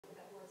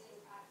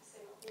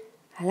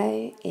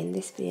Hello, in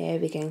this video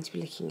we're going to be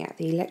looking at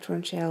the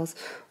electron shells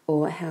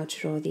or how to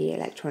draw the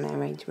electron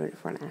arrangement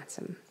for an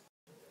atom.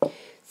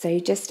 So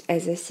just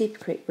as a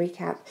super quick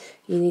recap,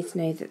 you need to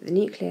know that the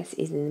nucleus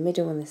is in the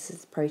middle and this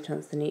is the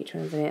protons, the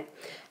neutrons in it,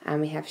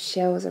 and we have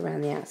shells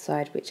around the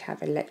outside which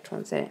have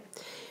electrons in it.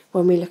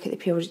 When we look at the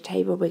periodic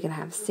table, we're going to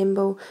have a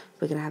symbol,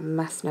 we're going to have a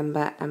mass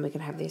number, and we're going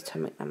to have the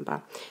atomic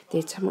number. The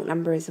atomic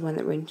number is the one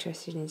that we're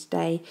interested in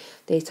today.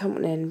 The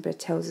atomic number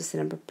tells us the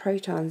number of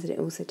protons, and it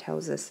also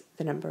tells us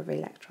the number of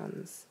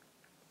electrons.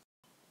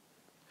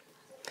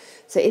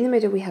 So in the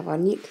middle we have our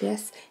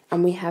nucleus,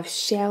 and we have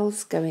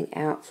shells going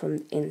out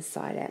from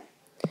inside it.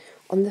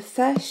 On the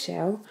first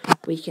shell,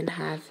 we can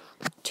have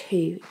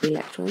 2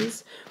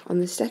 electrons.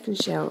 On the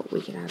second shell,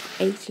 we can have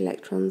 8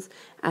 electrons,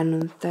 and on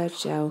the third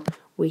shell,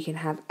 we can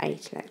have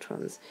 8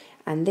 electrons.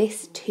 And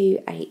this 2,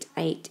 8,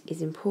 8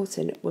 is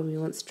important when we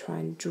want to try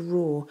and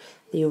draw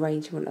the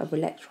arrangement of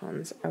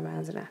electrons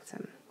around an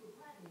atom.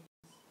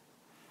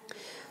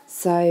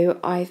 So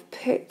I've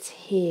put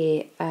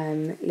here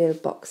little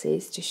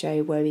boxes to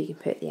show where we can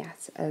put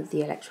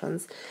the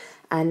electrons.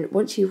 And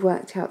once you've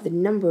worked out the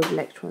number of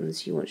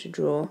electrons you want to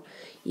draw,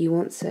 you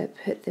want to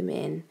put them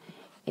in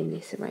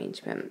this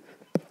arrangement.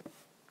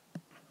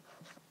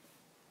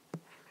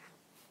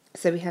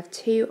 So we have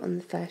 2 on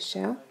the first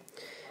shell,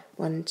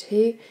 1,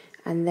 2,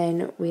 and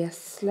then we are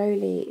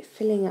slowly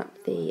filling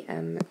up the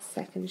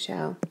second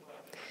shell.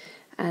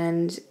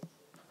 And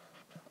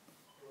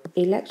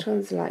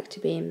electrons like to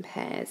be in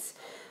pairs,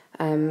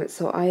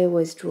 so I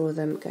always draw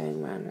them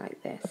going around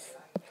like this: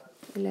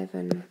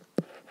 11,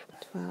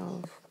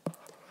 12,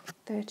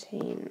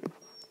 13,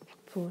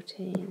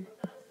 14,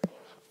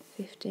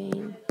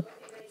 15,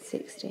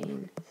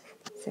 16,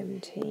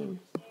 17,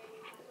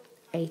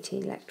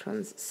 18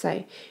 electrons.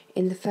 So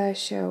in the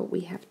first shell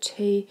we have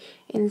 2,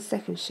 in the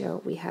second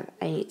shell we have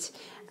 8,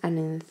 and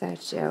in the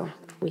third shell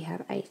we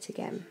have 8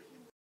 again.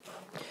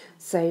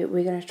 So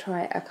we're going to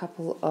try a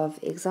couple of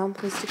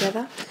examples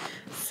together.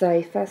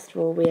 So first of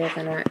all we are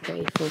going to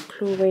go for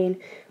chlorine,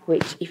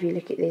 which if you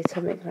look at the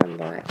atomic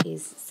number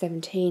is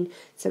 17,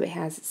 so it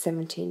has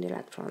 17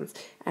 electrons.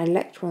 And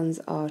electrons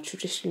are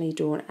traditionally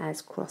drawn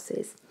as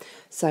crosses.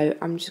 So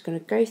I'm just going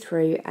to go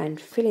through and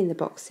fill in the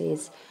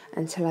boxes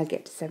until I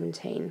get to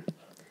 17.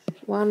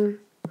 1,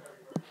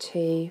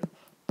 2,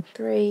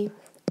 3,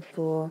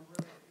 4,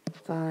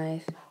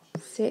 5,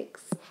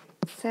 6,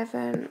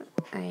 7,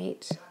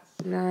 8,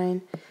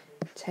 9,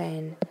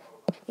 10,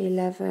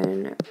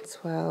 11,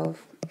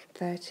 12,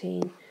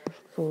 13,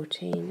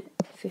 14,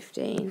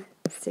 15,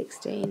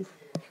 16,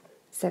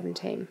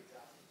 17.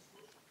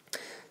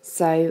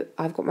 So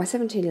I've got my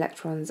 17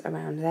 electrons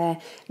around there.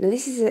 Now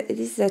this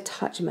is a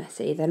touch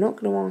messy. They're not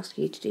going to ask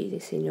you to do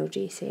this in your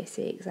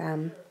GCSE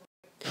exam.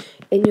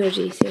 In your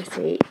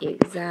GCSE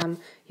exam,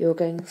 you're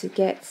going to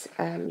get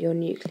your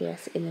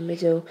nucleus in the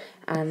middle,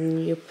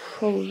 and you're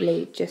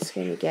probably just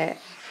going to get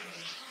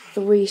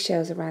 3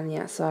 shells around the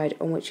outside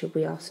on which you'll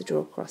be asked to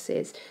draw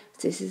crosses.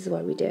 So this is the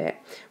way we do it.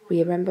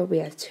 Remember we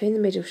have 2 in the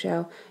middle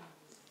shell,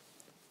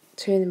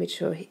 2 in the middle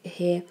shell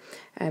here,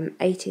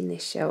 8 in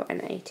this shell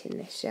and 8 in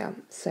this shell.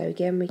 So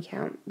again we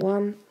count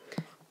 1,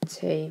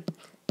 2,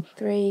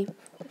 3,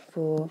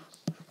 4,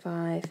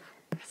 5,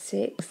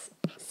 6,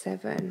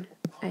 7,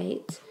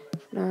 8,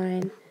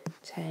 9,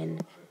 10,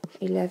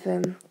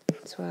 11,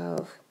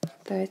 12,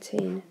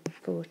 13,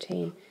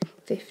 14,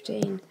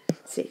 15,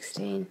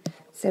 16,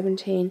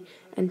 17,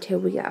 until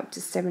we get up to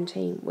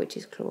 17, which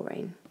is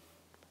chlorine.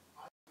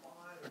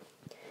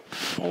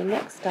 Okay,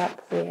 next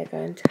up we are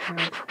going to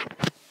have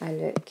a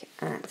look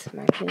at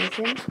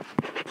magnesium.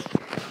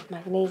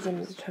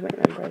 Magnesium's atomic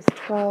number is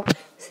 12,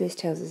 so this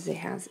tells us it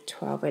has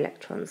 12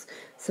 electrons.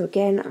 So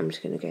again, I'm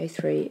just going to go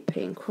through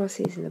putting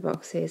crosses in the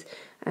boxes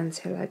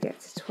until I get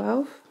to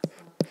 12.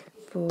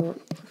 4,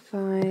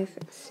 5,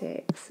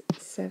 6,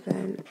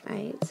 7,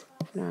 8,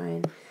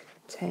 9,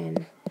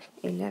 10,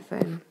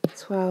 11,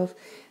 12,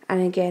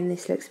 and again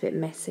this looks a bit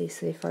messy,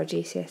 so for a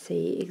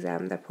GCSE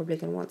exam they're probably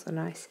going to want a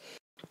nice.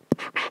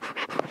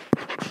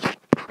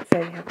 So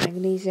we have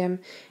magnesium,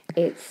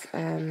 its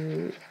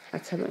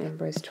atomic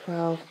number is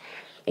 12.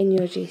 In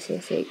your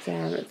GCSE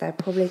exam they're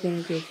probably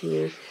going to give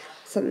you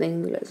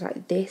something that looks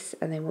like this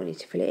and they want you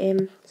to fill it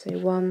in. So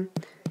 1,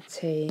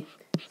 2,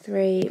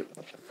 3,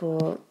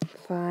 4,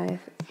 5,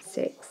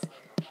 6,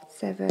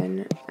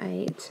 7,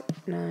 8,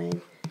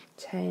 9,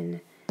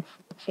 10,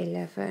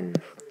 11,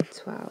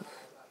 12.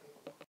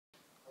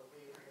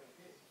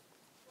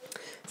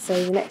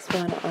 So the next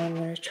one I'm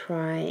going to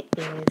try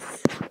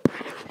is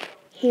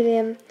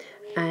helium,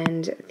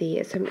 and the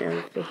atomic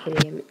number for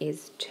helium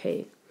is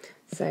 2.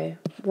 So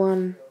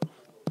 1,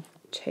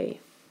 2.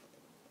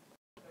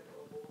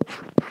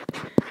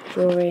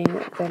 Drawing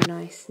the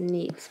nice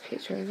neat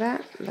picture of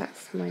that.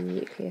 That's my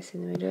nucleus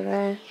in the middle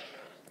there.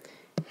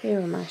 Here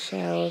are my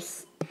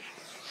shells.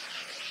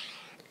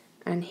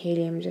 And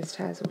helium just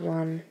has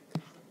 1,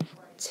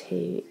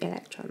 2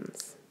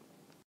 electrons.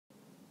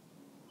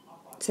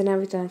 So now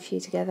we've done a few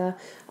together,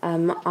 I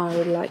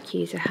would like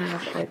you to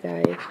have a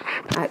go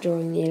at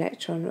drawing the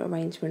electron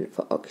arrangement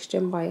for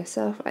oxygen by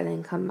yourself and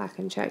then come back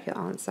and check your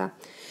answer.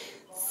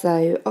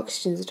 So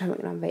oxygen's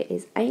atomic number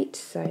is 8,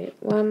 so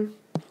 1,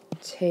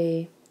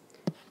 2,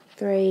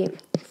 3,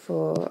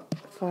 4,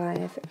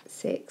 5,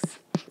 6,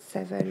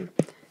 7,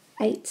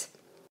 8.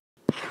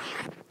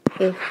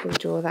 If we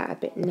draw that a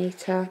bit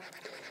neater,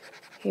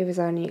 here is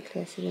our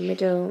nucleus in the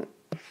middle,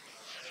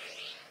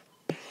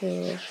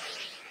 here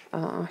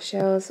are our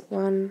shells,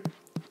 1,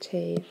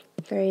 2,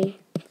 3,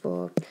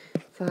 4,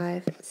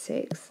 5,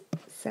 6,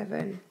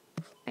 7,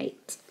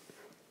 8.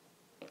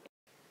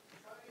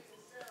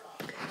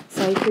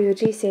 So for your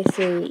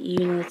GCSE,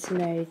 you need to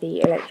know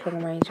the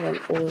electron arrangement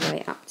all the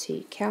way up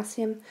to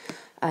calcium.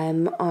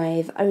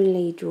 I've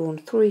only drawn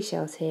 3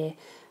 shells here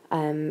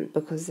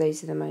because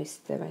those are the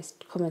most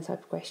common type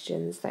of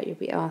questions that you'll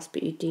be asked,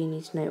 but you do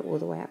need to know all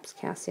the way up to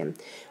calcium,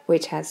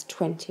 which has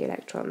 20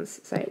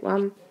 electrons. So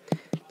 1,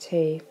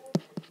 2,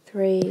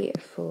 3,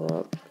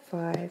 4,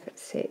 5,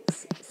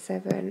 6,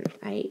 7,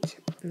 8,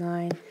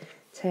 9,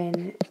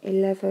 10,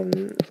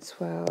 11,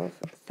 12,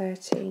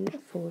 13,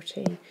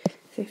 14,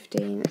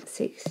 15,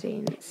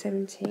 16,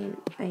 17,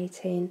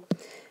 18,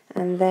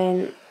 and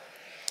then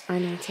I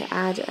need to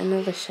add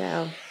another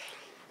shell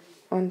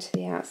onto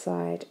the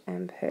outside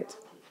and put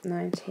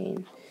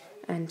 19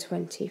 and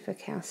 20 for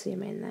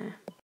calcium in there.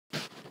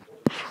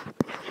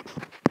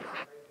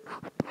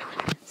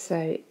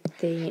 So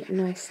the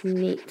nice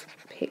neat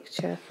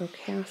picture for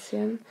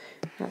calcium,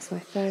 that's my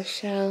first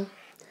shell,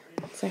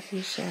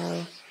 second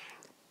shell,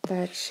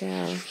 third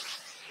shell,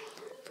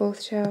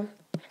 fourth shell,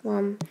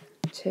 1,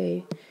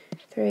 2,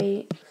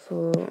 3,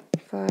 4,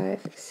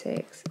 5,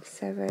 6,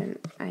 7,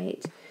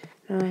 8,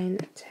 9,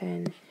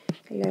 10,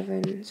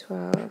 11,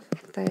 12,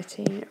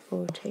 13,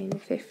 14,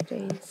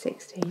 15,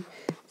 16,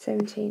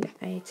 17,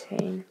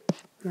 18,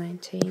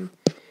 19,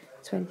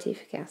 20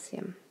 for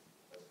calcium.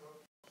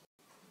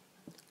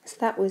 So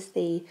that was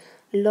the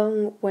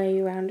long way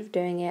around of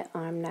doing it.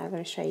 I'm now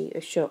going to show you a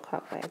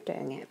shortcut way of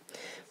doing it.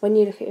 When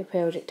you look at your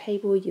periodic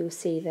table, you'll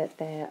see that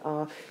there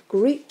are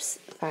groups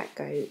that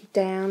go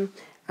down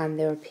and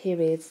there are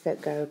periods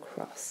that go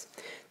across.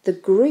 The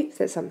group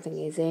that something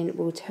is in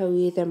will tell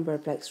you the number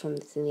of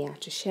electrons in the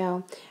outer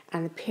shell,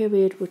 and the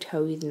period will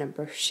tell you the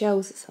number of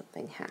shells that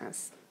something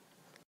has.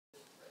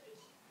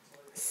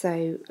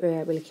 So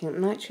we're looking at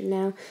nitrogen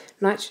now.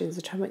 Nitrogen's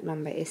atomic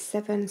number is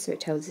 7, so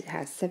it tells us it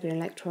has 7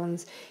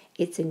 electrons.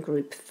 It's in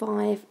group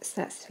 5,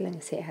 so that's telling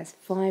us it has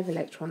 5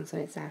 electrons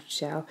on its outer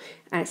shell,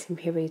 and it's in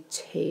period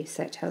 2,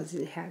 so it tells us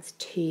it has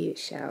 2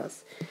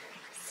 shells.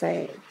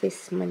 So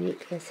this is my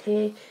nucleus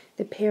here.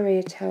 The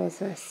period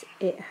tells us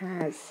it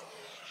has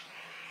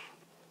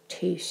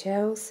 2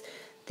 shells.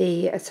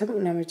 The atomic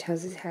number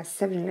tells us it has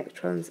 7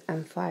 electrons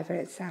and 5 in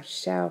its outer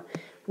shell.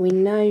 We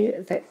know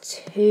that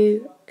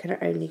 2 can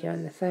only go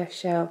in the first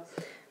shell,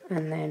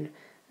 and then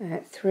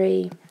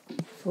 3,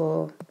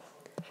 4,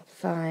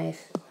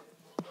 5,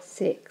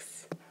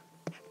 6,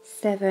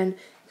 7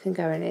 can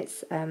go in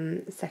its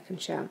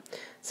second shell.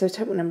 So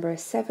atomic number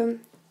is 7,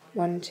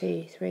 1,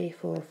 2, 3,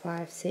 4,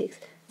 5, 6,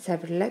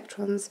 7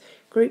 electrons.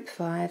 Group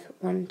 5,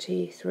 1,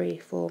 2, 3,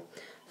 4,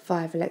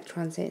 5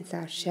 electrons in its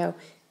outer shell.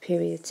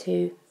 Period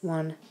 2,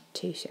 1,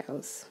 2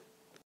 shells.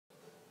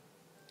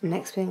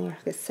 Next thing we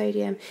look at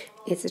sodium.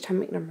 Its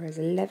atomic number is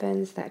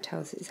 11, so that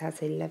tells us it has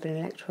 11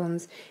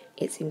 electrons.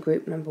 It's in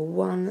group number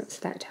 1,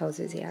 so that tells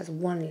us it has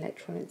 1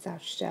 electron in its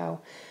outer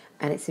shell.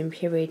 And it's in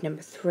period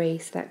number 3,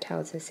 so that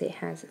tells us it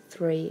has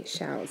 3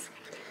 shells.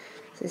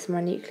 So this is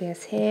my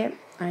nucleus here.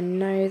 I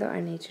know that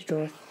I need to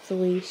draw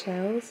 3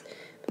 shells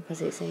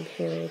because it's in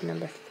period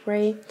number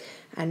 3.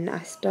 And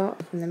I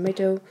start from the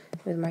middle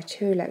with my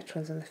 2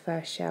 electrons on the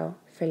first shell,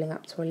 filling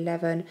up to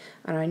 11,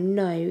 and I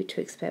know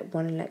to expect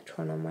 1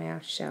 electron on my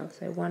outer shell.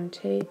 So 1,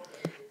 2,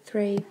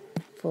 3,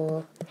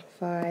 4,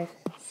 5,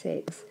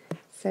 6,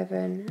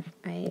 7,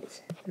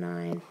 8,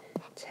 9,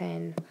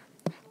 10,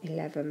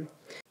 11.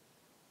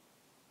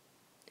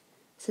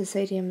 So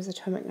sodium's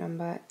atomic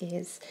number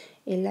is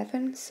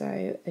 11,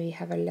 so we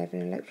have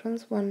 11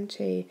 electrons. 1,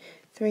 2,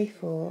 3,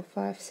 4,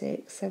 5,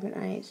 6,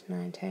 7, 8,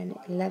 9, 10,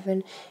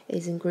 11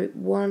 is in group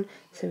 1,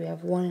 so we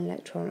have 1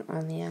 electron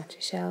on the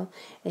outer shell.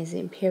 It is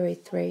in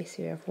period 3,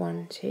 so we have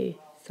 1, 2,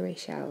 3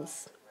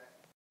 shells.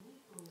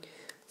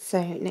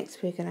 So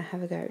next we're going to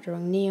have a go at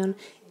drawing neon.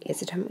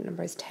 Its atomic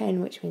number is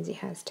 10, which means it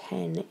has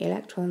 10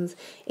 electrons.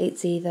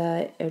 It's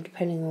either,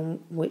 depending on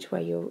which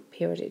way your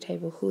periodic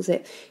table calls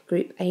it,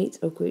 group 8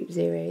 or group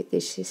 0.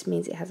 This just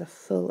means it has a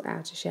full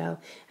outer shell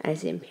and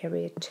is in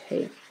period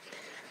 2.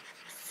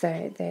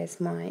 So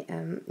there's my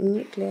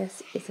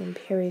nucleus. It's in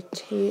period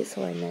 2,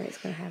 so I know it's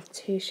going to have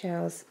 2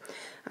 shells.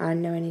 I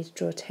know I need to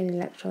draw 10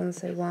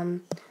 electrons, so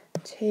 1,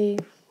 2,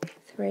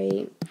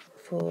 3,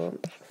 4,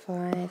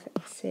 5,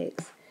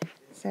 6,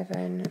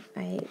 7,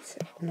 8,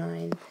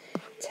 9,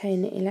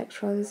 10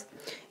 electrons.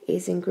 It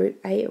is in group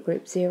 8 or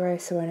group 0,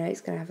 so I know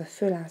it's going to have a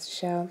full outer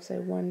shell. So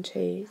 1,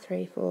 2,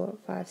 3, 4,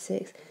 5,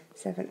 6,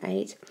 7,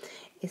 8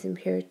 is in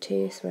period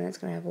 2, so I know it's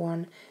going to have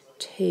 1,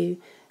 2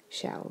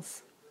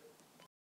 shells.